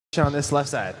On this left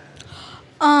side.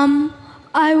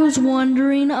 I was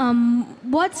wondering,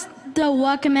 what's the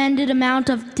recommended amount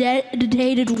of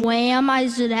dedicated RAM I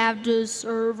should have to a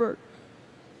server?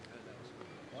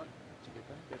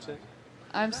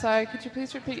 I'm sorry, could you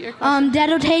please repeat your question?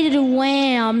 Dedicated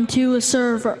RAM to a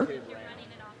server.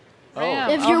 RAM.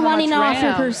 If you're how running much off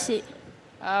your RAM? PC.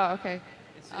 Oh, okay.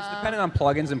 It's dependent on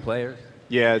plugins and players.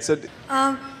 Yeah, it's a.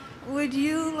 Would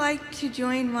you like to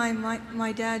join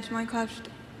my dad's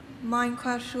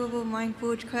Minecraft server,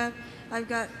 Forgecraft? I've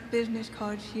got business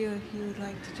cards here if you would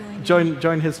like to join.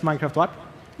 Join his Minecraft what?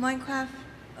 Minecraft,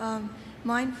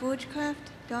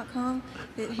 mineforgecraft.com.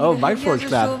 Oh, He has a Mineforgecraft.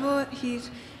 server. He's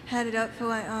had it up for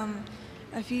like,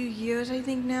 a few years, I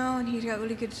think now, and he's got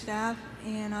really good staff.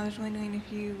 And I was wondering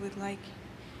if you would like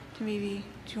to maybe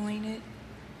join it.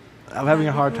 I'm having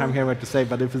a hard time hearing what to say,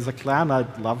 but if it's a clan,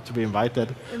 I'd love to be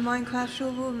invited. A Minecraft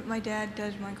server. My dad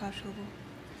does Minecraft server.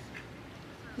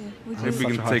 Yeah. Maybe we Such a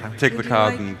can hard take Would the you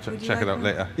card like- and would you check like it out one?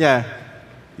 later. Yeah.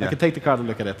 Yeah. I can take the card and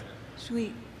look at it.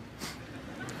 Sweet.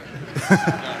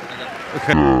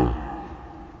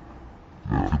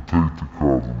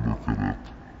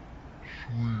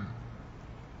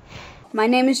 My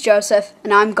name is Joseph,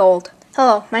 and I'm Gold.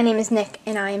 Hello, my name is Nick,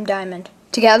 and I am Diamond.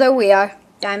 Together we are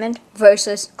Diamond?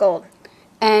 versus Gold.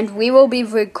 And we will be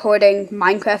recording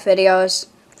Minecraft videos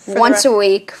once a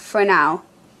week for now.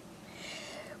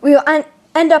 We will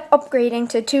end up upgrading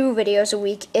to 2 videos a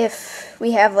week if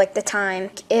we have like the time.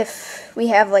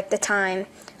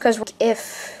 Because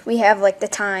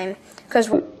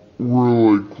we're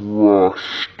like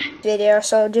rushed. Video,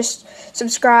 so just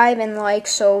subscribe and like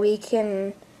so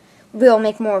we'll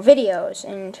make more videos,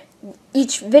 and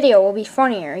each video will be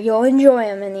funnier. You'll enjoy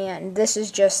them in the end. This is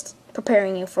just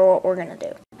preparing you for what we're gonna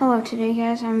do. Hello, today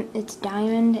guys, it's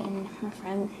Diamond, and my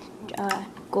friend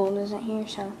Gold isn't here,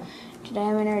 so today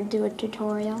I'm gonna do a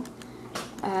tutorial,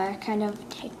 kind of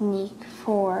technique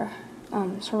for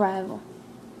survival.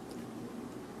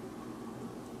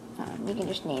 You can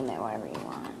just name it whatever you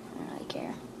want. I don't really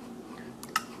care.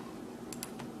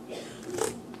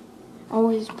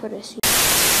 Always put a C.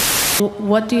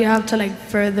 What do you have to like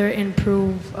further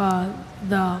improve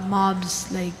the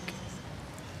mobs? Like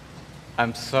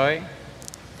I'm sorry?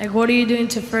 what are you doing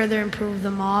to further improve the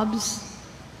mobs?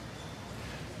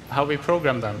 How we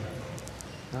program them.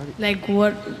 Like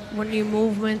what new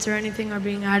movements or anything are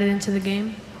being added into the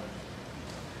game?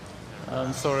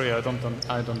 I'm sorry, I don't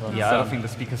understand. Yeah, I don't think the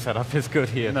speaker setup is good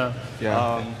here. No.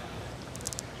 Yeah.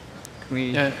 Can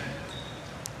we...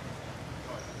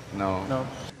 No. No.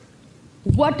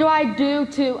 What do I do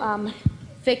to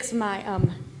fix my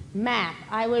map?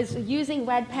 I was using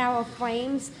red power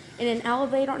frames in an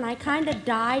elevator, and I kind of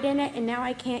died in it, and now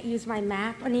I can't use my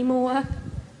map anymore.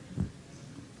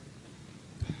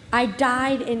 I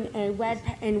died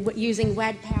using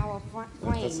red power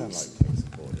frames.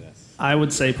 I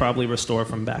would say probably restore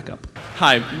from backup.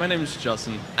 Hi, my name is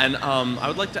Justin, and I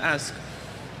would like to ask,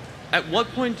 at what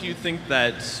point do you think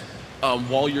that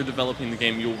while you're developing the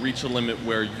game, you'll reach a limit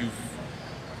where you've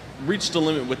reached a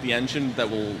limit with the engine that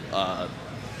will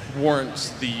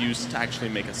warrant the use to actually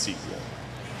make a sequel?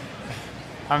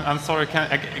 I'm sorry,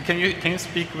 can you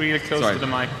speak really close to the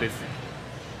mic, please?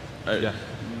 Yeah.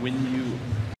 When you...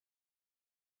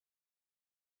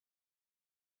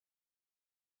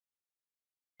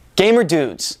 Gamer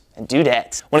dudes and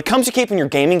dudettes, when it comes to keeping your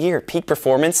gaming gear at peak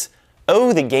performance,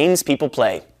 oh, the games people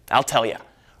play. I'll tell you.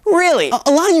 Really,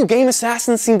 a lot of you game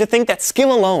assassins seem to think that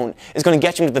skill alone is going to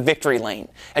get you into the victory lane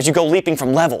as you go leaping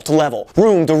from level to level,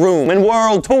 room to room, and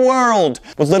world to world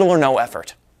with little or no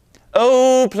effort.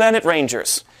 Oh, Planet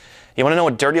Rangers. You want to know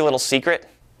a dirty little secret?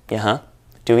 Yeah,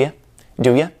 Do you?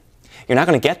 Do you? You're not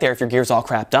going to get there if your gear's all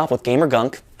crapped up with gamer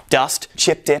gunk, dust,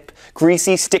 chip dip,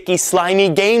 greasy, sticky, slimy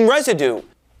game residue.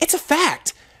 It's a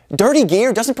fact. Dirty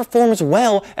gear doesn't perform as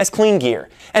well as clean gear,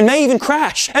 and may even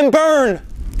crash and burn.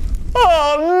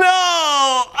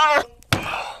 Oh no!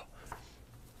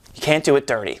 You can't do it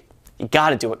dirty. You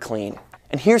gotta do it clean.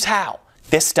 And here's how.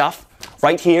 This stuff,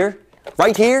 right here,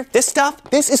 this stuff,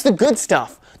 this is the good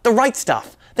stuff, the right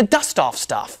stuff, the dust-off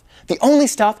stuff, the only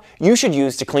stuff you should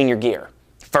use to clean your gear.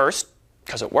 First,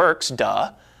 because it works,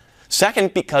 duh.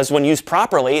 Second, because when used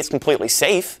properly, it's completely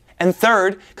safe. And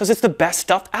third, because it's the best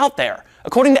stuff out there,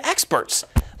 according to experts,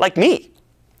 like me.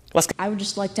 I would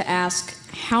just like to ask,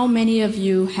 how many of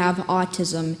you have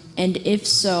autism, and if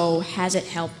so, has it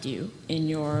helped you in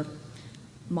your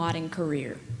modding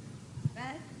career?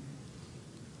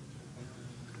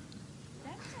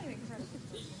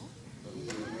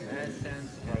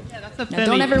 That's a Now,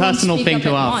 don't everyone personal speak thing up to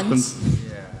at ask. once.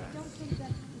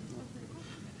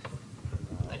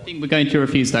 think we're going to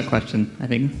refuse that question, I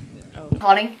think.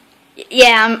 Recording?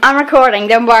 Yeah, I'm recording,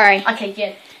 don't worry. Okay,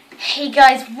 good. Hey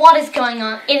guys, what is going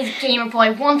on? It is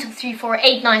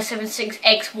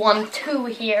GamerBoy12348976X12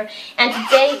 here, and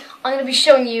today I'm going to be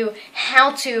showing you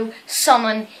how to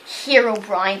summon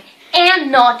Herobrine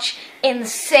and Notch in the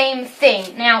same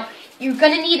thing. Now, you're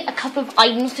going to need a couple of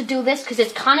items to do this because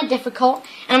it's kind of difficult,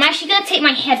 and I'm actually going to take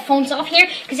my headphones off here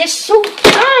because they're so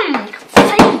dumb.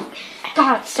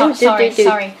 God, sorry.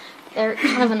 They're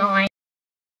kind of annoying.